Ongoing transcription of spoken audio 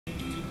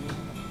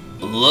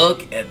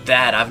Look at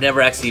that. I've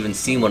never actually even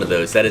seen one of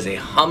those. That is a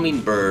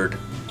hummingbird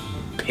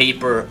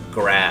paper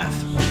graph.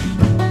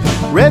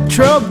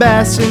 Retro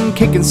Bassin,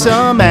 kicking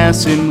some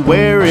ass and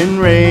wearing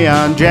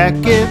rayon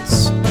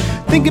jackets.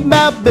 Thinking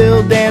about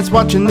Bill Dance,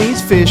 watching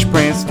these fish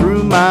prance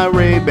through my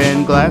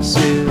Ray-Ban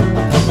glasses.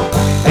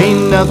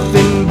 Ain't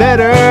nothing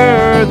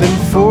better than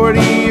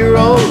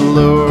 40-year-old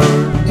lures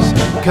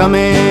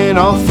coming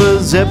off of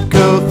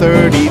Zepco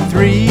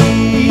 33.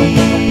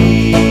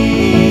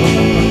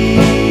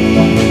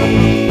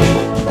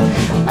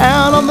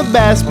 Out on the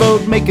bass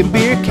boat, making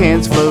beer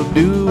cans float,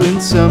 doing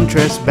some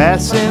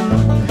trespassing.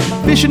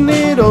 Fishing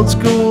it old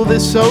school,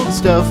 this old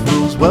stuff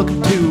rules.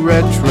 Welcome to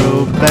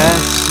Retro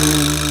Bassin.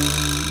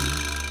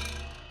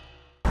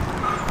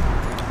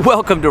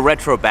 Welcome to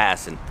Retro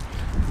Bassin.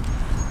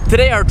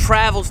 Today our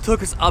travels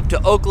took us up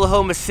to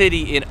Oklahoma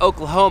City in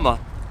Oklahoma,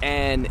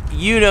 and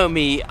you know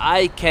me,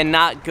 I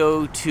cannot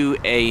go to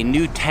a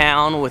new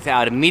town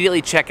without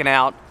immediately checking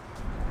out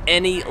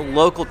any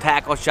local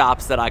tackle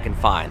shops that I can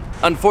find.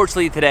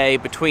 Unfortunately today,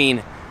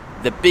 between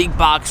the big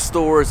box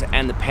stores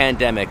and the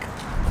pandemic,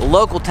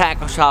 local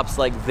tackle shops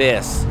like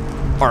this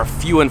are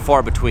few and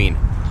far between.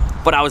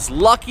 But I was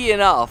lucky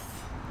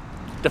enough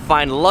to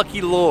find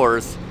Lucky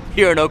Lures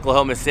here in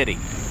Oklahoma City.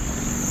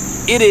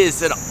 It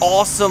is an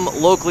awesome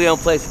locally owned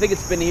place. I think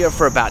it's been here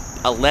for about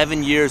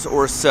 11 years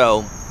or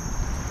so.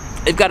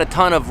 They've got a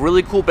ton of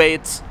really cool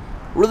baits,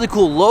 really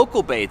cool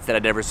local baits that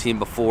I'd never seen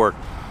before.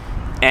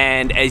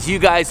 And as you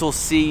guys will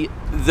see,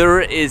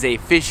 there is a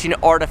fishing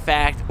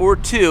artifact or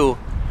two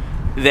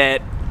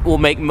that will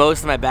make most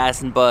of my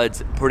Bassin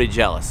buds pretty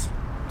jealous.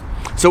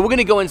 So we're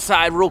gonna go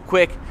inside real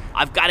quick.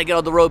 I've got to get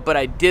on the road, but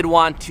I did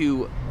want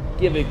to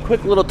give a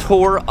quick little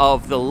tour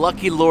of the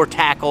Lucky Lure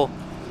Tackle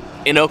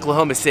in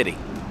Oklahoma City.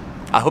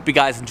 I hope you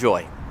guys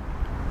enjoy.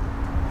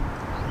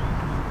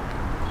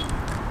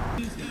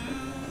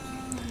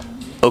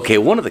 Okay,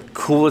 one of the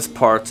coolest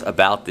parts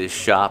about this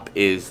shop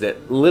is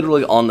that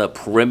literally on the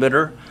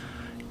perimeter,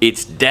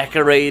 it's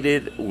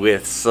decorated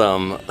with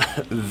some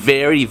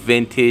very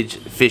vintage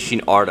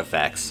fishing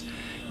artifacts.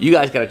 You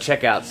guys gotta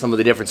check out some of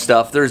the different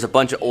stuff. There's a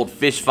bunch of old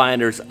fish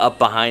finders up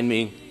behind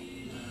me.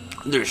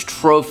 There's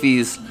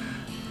trophies,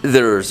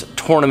 there's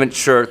tournament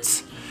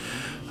shirts.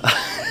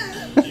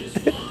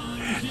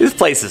 This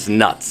place is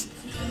nuts.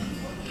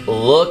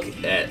 Look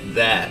at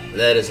that.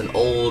 That is an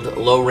old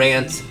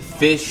Lowrance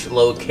fish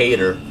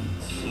locator.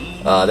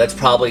 That's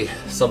probably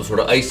some sort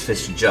of ice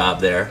fishing job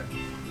there.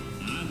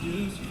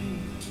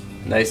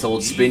 Nice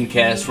old spin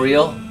cast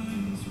reel.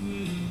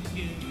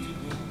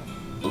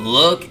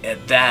 Look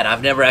at that.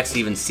 I've never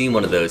actually even seen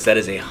one of those. That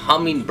is a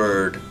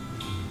hummingbird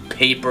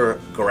paper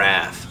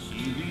graph.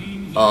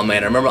 Oh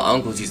man, I remember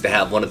uncles used to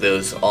have one of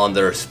those on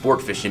their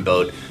sport fishing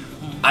boat.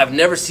 I've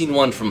never seen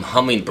one from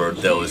hummingbird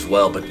though as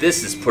well, but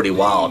this is pretty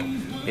wild.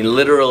 I mean,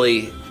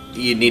 literally,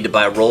 you'd need to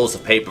buy rolls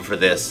of paper for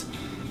this,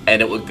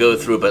 and it would go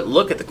through, but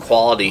look at the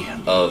quality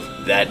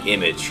of that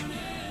image.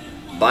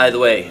 By the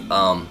way,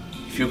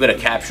 if you're gonna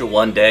capture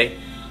one day,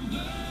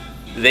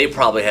 they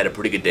probably had a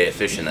pretty good day of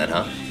fishing then,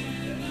 huh?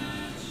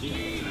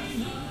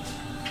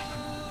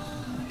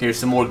 Here's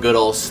some more good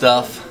old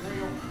stuff.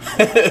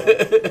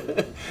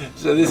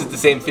 So this is the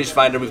same fish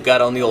finder we've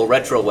got on the old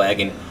retro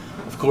wagon.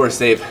 Of course,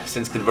 they've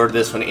since converted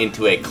this one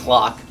into a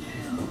clock.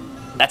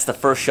 That's the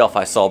first shelf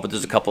I saw, but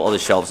there's a couple other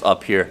shelves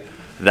up here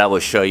that will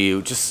show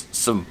you just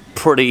some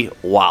pretty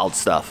wild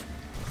stuff.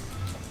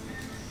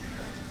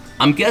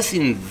 I'm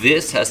guessing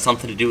this has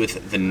something to do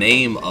with the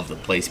name of the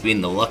place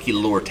being the Lucky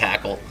Lure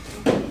Tackle.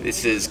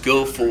 This is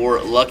Go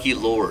for Lucky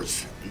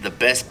Lures, the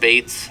best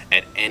baits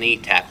at any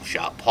tackle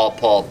shop.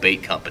 Paw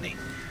Bait Company.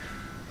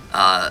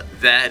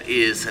 That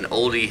is an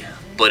oldie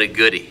but a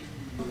goodie.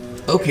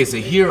 Okay, so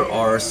here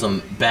are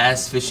some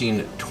bass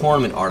fishing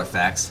tournament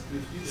artifacts.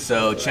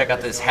 So check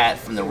out this hat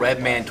from the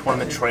Redman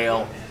Tournament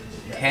Trail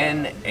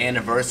 10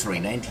 anniversary,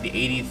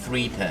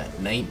 1983 to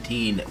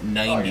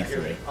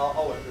 1993.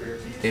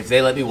 If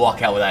they let me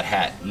walk out with that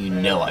hat, you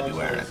know I'd be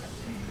wearing it.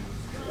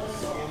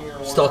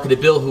 Just talking to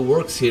Bill, who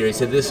works here, he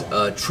said this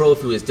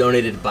trophy was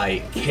donated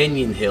by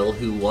Kenyon Hill,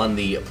 who won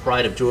the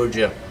Pride of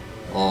Georgia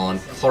on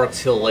Clark's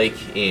Hill Lake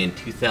in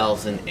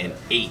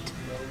 2008.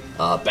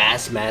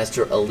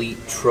 Bassmaster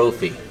Elite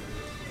Trophy.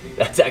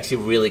 That's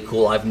actually really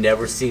cool. I've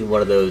never seen one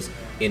of those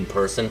in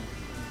person.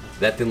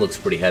 That thing looks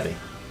pretty heavy.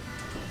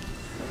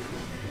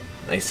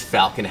 Nice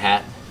falcon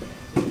hat.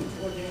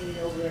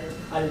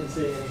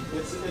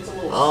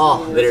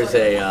 Oh, there's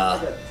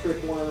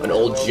an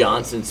old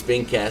Johnson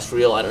spin cast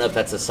reel. I don't know if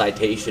that's a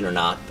citation or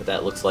not, but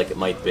that looks like it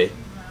might be.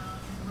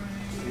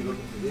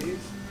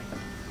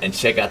 And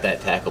check out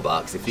that tackle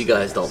box. If you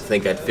guys don't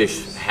think I'd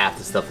fish half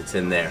the stuff that's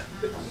in there.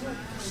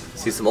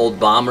 See some old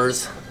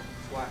bombers,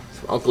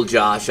 some Uncle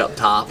Josh up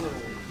top,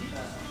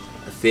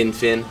 a thin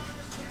fin.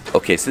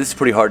 Okay, so this is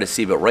pretty hard to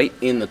see, but right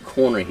in the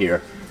corner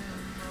here,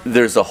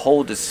 there's a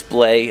whole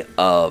display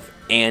of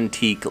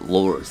antique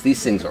lures.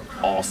 These things are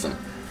awesome.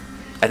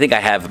 I think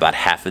I have about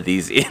half of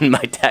these in my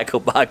tackle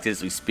box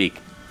as we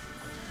speak.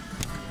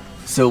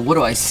 So what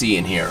do I see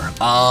in here?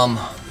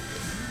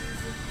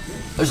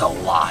 There's a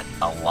lot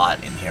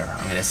in here.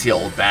 I mean, I see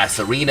old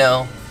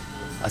Bassarino.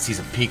 I see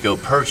some Pico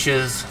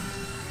Perches,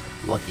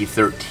 Lucky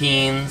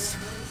 13s.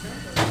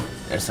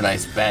 There's a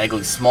nice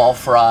Bagley small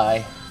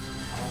fry.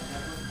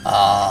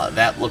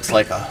 That looks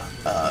like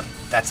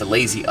that's a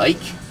Lazy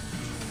Ike.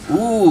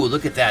 Ooh,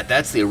 look at that.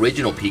 That's the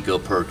original Pico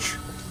Perch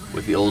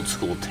with the old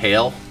school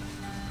tail.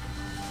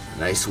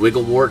 Nice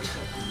Wigglewort.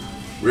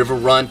 River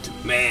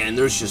Runt. Man,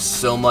 there's just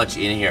so much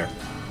in here.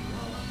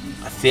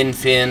 A Thin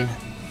Fin.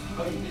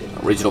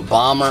 Original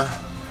Bomber.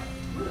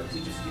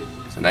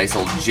 It's a nice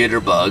old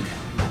Jitterbug.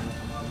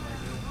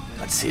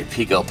 Let's see, a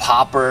Pico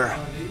Popper.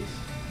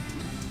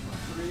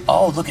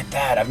 Oh, look at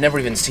that. I've never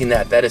even seen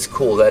that. That is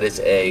cool. That is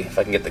a, if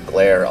I can get the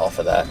glare off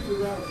of that,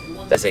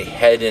 that's a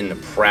Hedden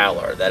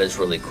Prowler. That is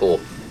really cool.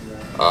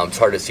 It's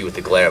hard to see with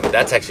the glare, but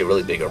that's actually a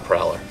really bigger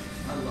Prowler.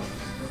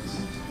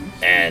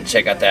 And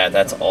check out that.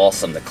 That's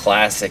awesome. The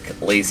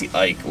classic Lazy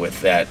Ike with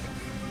that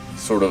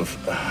sort of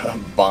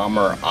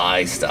bomber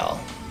eye style.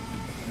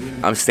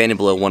 I'm standing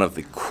below one of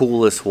the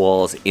coolest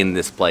walls in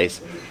this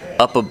place.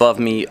 Up above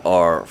me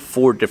are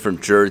 4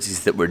 different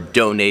jerseys that were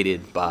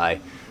donated by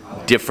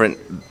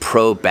different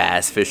pro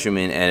bass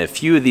fishermen, and a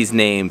few of these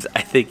names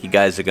I think you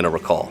guys are going to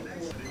recall.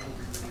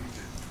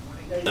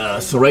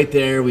 So right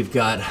there we've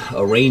got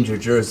a Ranger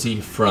jersey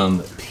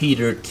from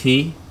Peter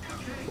T,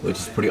 which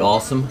is pretty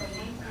awesome.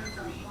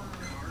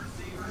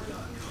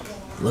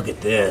 Look at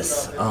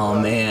this. Oh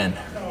man,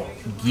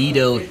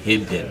 Guido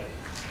Hibdon.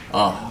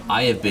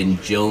 I have been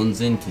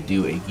jonesing to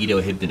do a Guido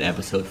Hibdon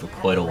episode for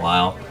quite a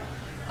while.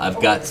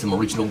 I've got some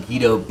original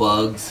Guido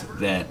bugs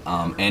that,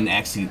 and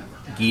actually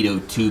Guido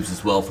tubes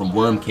as well from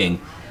Worm King.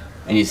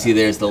 And you see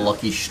there's the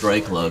Lucky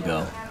Strike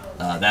logo.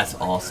 That's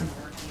awesome.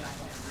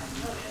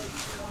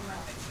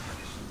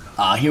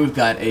 Here we've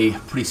got a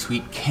pretty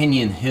sweet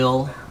Kenyon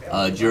Hill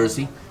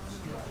jersey.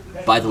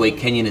 By the way,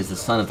 Kenyon is the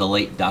son of the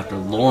late Dr.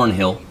 Lauren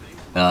Hill,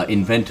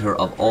 inventor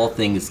of all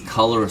things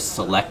color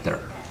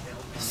selector.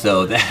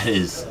 So that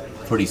is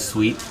pretty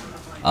sweet.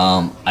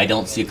 I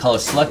don't see a color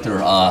selector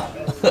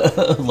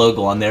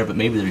logo on there, but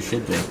maybe there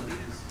should be.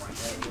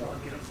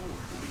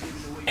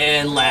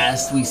 And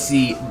last we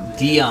see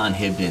Dion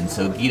Hibdon,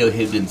 so Guido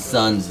Hibdon's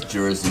son's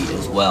jersey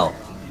as well.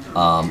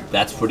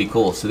 That's pretty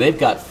cool. So they've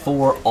got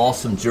 4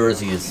 awesome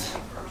jerseys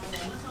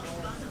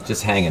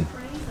just hanging.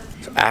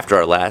 So after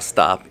our last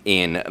stop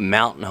in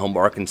Mountain Home,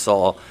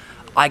 Arkansas,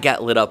 I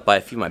got lit up by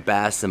a few of my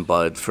Bassin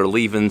buds for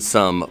leaving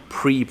some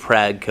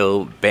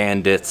pre-Pradco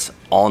Bandits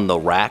on the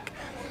rack.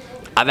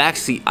 I've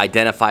actually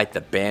identified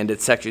the Bandit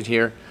section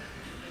here,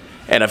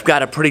 and I've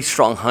got a pretty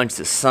strong hunch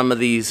that some of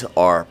these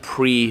are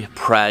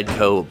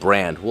pre-Pradco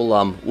brand.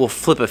 We'll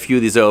flip a few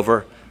of these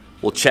over,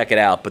 we'll check it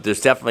out, but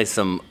there's definitely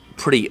some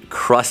pretty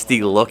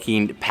crusty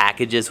looking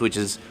packages, which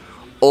is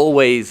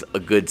always a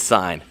good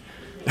sign.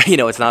 You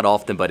know, it's not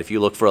often, but if you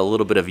look for a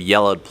little bit of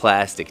yellowed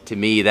plastic, to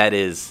me that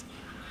is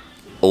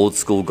old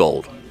school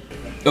gold.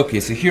 Okay,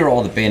 so here are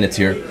all the Bandits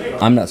here.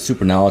 I'm not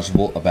super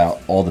knowledgeable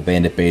about all the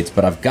Bandit baits,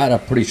 but I've got a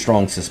pretty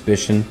strong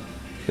suspicion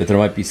that there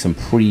might be some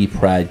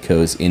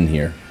pre-Pradcos in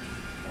here.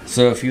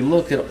 So if you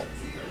look at,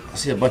 I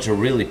see a bunch of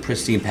really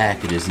pristine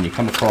packages, and you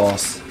come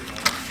across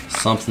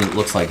something that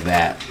looks like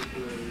that.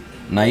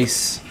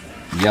 Nice,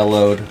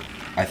 yellowed.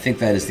 I think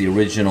that is the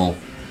original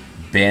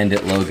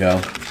Bandit logo.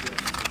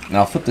 Now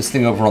I'll flip this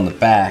thing over on the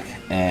back,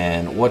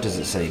 and what does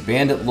it say?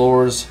 Bandit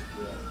Lures,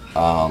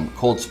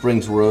 Cold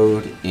Springs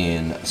Road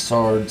in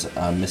Sards,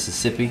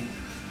 Mississippi.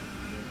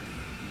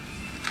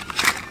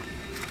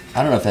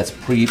 I don't know if that's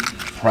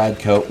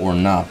pre-Pradco or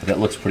not, but that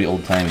looks pretty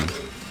old-timey.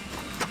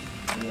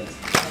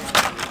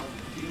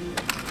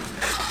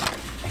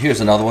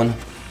 Here's another one.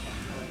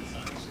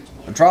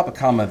 Drop a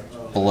comment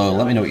below.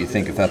 Let me know what you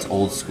think, if that's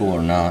old school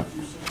or not.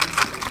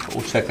 But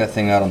we'll check that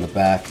thing out on the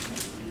back.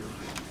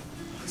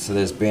 So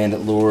there's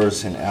Bandit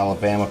Lures and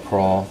Alabama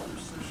Crawl.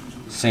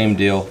 Same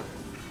deal.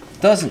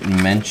 Doesn't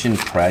mention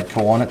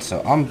Pradco on it,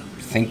 so I'm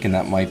thinking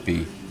that might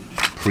be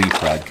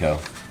pre-Pradco.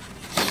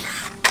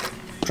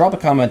 Drop a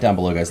comment down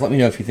below, guys. Let me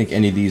know if you think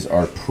any of these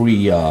are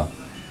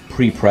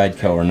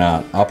pre-Pradco or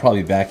not. I'll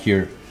probably be back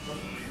here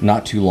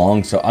not too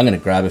long, so I'm going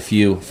to grab a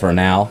few for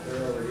now,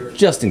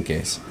 just in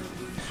case.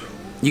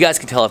 You guys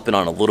can tell I've been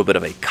on a little bit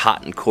of a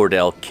cotton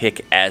cordell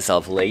kick as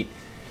of late.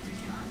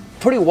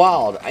 Pretty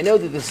wild. I know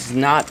that this is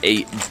not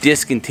a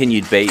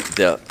discontinued bait,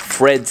 the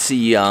Fred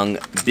C. Young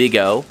Big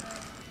O,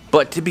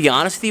 but to be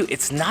honest with you,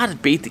 it's not a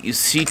bait that you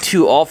see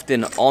too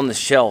often on the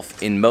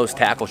shelf in most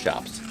tackle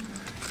shops.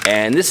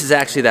 And this is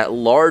actually that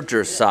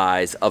larger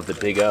size of the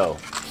Big O,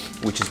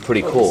 which is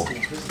pretty cool.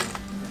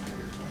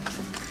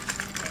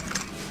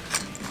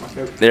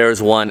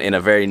 There's one in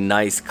a very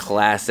nice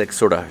classic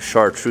sort of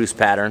chartreuse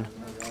pattern.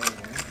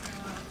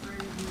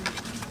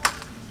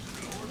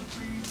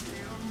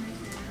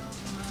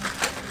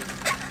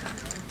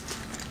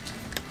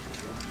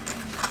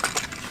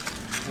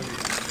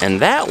 And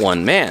that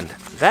one, man,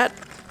 that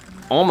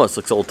almost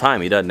looks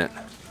old-timey, doesn't it?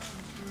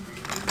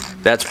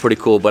 That's pretty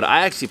cool, but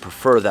I actually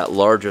prefer that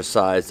larger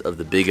size of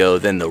the Big O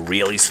than the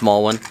really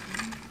small one,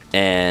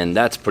 and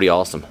that's pretty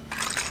awesome.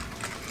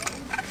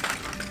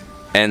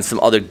 and some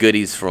other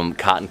goodies from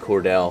Cotton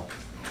Cordell.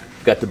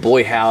 Got the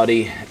Boy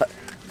Howdy,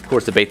 of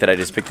course the bait that I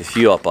just picked a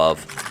few up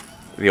of,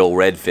 the old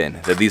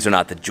redfin. These are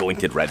not the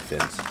jointed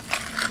redfins.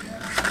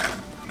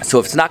 So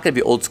if it's not going to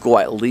be old school,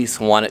 I at least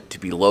want it to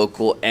be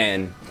local.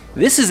 And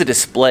this is a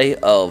display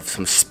of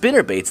some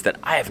spinner baits that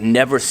I have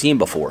never seen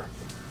before.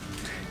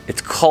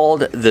 It's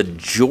called the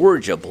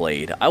Georgia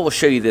blade. I will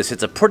show you this.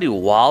 It's a pretty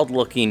wild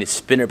looking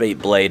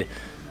spinnerbait blade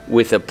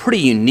with a pretty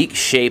unique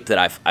shape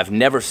that I've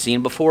never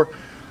seen before.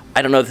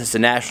 I don't know if this is a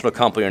national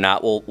company or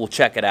not. We'll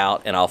check it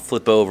out, and I'll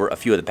flip over a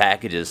few of the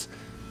packages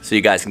so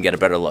you guys can get a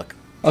better look.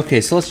 Okay,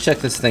 so let's check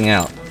this thing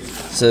out.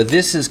 So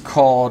this is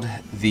called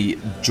the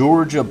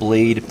Georgia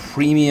Blade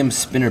Premium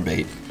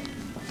Spinnerbait.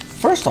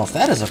 First off,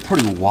 that is a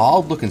pretty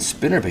wild looking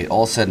spinnerbait,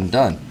 all said and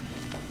done.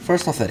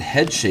 First off, that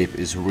head shape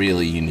is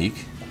really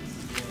unique.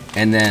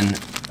 And then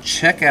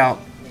check out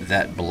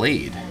that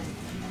blade.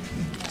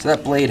 So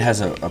that blade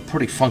has a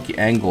pretty funky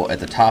angle at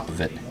the top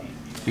of it.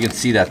 You can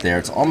see that there.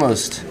 It's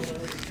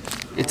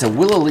a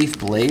willow leaf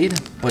blade,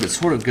 but it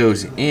sort of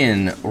goes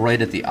in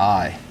right at the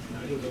eye.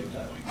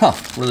 Huh,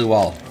 really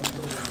wild.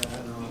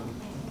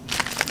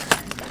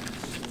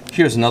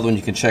 Here's another one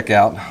you can check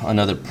out.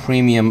 Another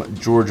premium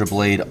Georgia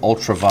Blade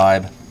Ultra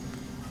Vibe.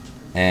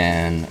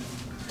 And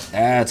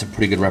that's a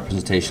pretty good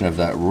representation of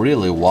that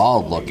really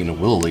wild looking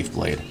willow leaf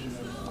blade.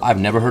 I've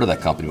never heard of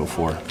that company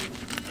before.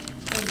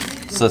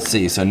 So let's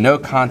see, so no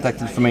contact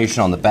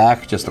information on the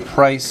back, just a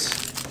price.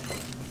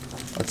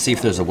 Let's see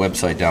if there's a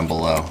website down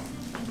below.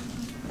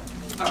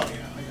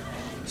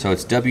 So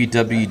it's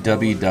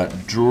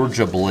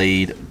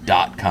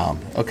www.georgiablade.com.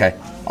 Okay,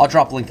 I'll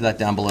drop a link to that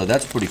down below.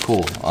 That's pretty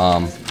cool.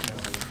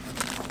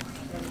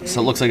 So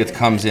it looks like it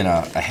comes in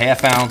a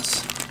 ½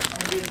 ounce,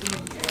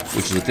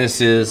 which is what this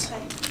is.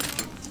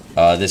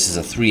 This is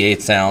a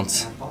 3/8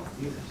 ounce.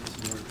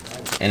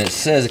 And it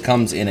says it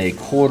comes in a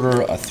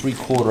quarter, a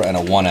 3/4, and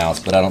a 1 ounce,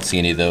 but I don't see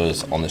any of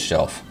those on the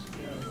shelf.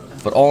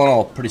 But all in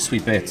all, pretty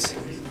sweet baits.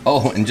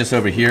 Oh, and just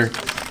over here,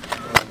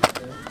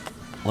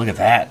 look at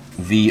that.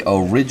 The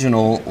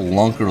original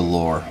Lunker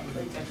Lure.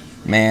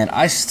 Man,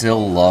 I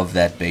still love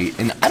that bait.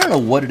 And I don't know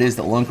what it is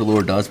that Lunker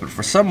Lure does, but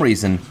for some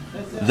reason,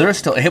 they're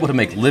still able to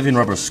make living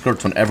rubber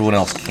skirts when everyone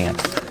else can't.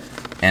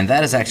 And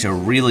that is actually a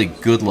really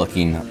good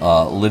looking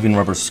living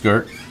rubber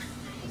skirt.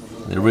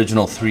 The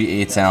original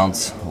 3/8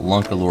 ounce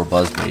Lunker Lure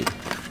buzzbait.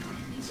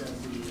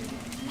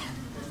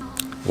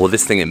 Well,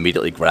 this thing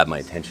immediately grabbed my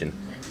attention.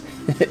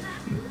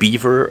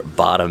 Beaver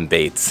Bottom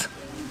Baits.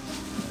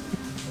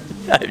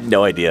 I have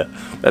no idea.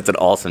 That's an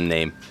awesome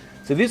name.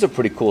 So these are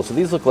pretty cool. So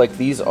these look like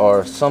these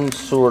are some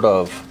sort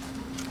of,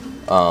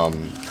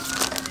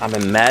 I'm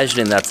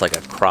imagining that's like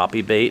a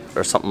crappie bait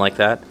or something like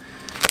that.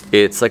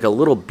 It's like a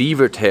little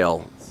beaver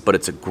tail, but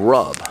it's a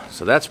grub.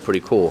 So that's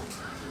pretty cool.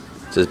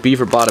 It says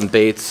Beaver Bottom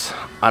Baits.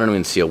 I don't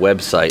even see a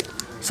website,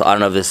 so I don't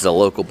know if this is a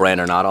local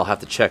brand or not. I'll have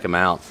to check them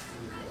out.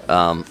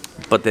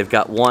 But they've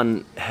got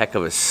one heck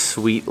of a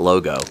sweet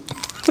logo.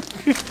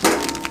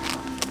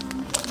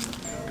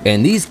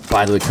 And these,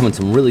 by the way, come in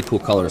some really cool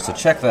colors, so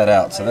check that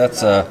out. So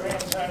that's,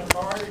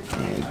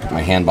 put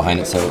my hand behind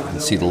it so you can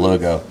see the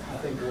logo.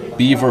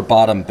 Beaver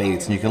Bottom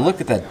Baits, and you can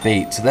look at that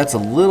bait. So that's a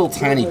little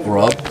tiny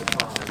grub,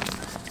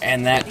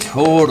 and that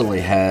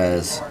totally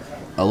has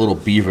a little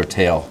beaver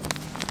tail.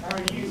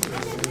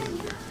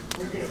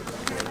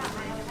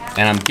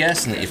 And I'm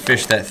guessing that you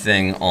fish that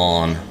thing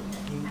on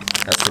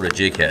that sort of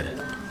jig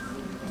head.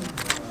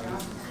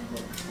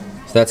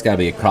 So that's got to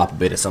be a crappie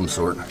bait of some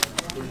sort.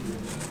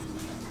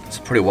 It's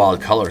a pretty wild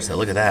color, so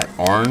look at that.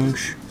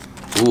 Orange.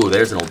 Ooh,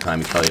 there's an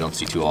old-timey color you don't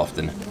see too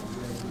often.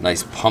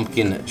 Nice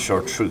pumpkin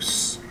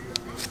chartreuse.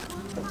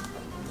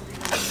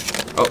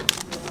 Oh,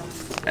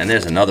 and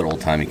there's another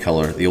old-timey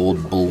color. The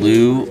old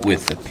blue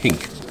with the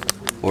pink,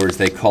 or as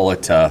they call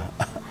it,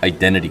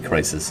 identity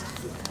crisis.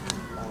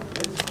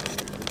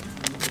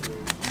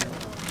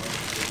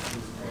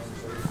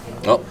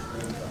 Oh,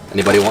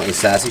 anybody want any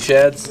sassy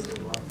shads?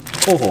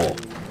 Oh,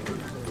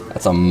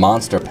 that's a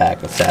monster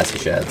pack of sassy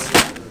shads.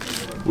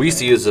 We used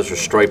to use those for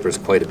stripers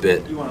quite a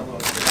bit.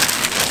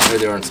 There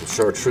they are in some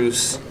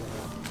chartreuse.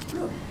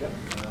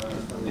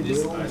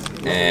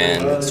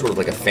 And it's sort of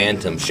like a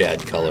phantom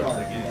shad color.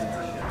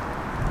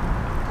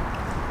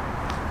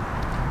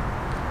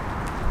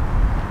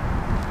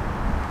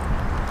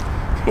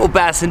 Well,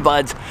 Bassin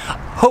buds,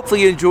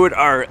 hopefully you enjoyed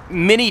our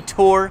mini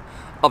tour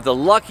of the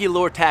Lucky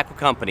Lure Tackle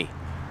Company.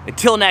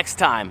 Until next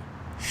time,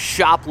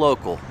 shop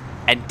local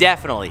and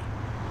definitely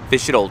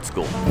fish it old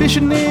school.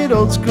 Fishing it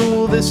old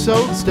school, this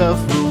old stuff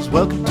rules.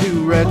 Welcome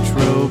to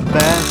Retro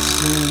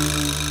Bassin.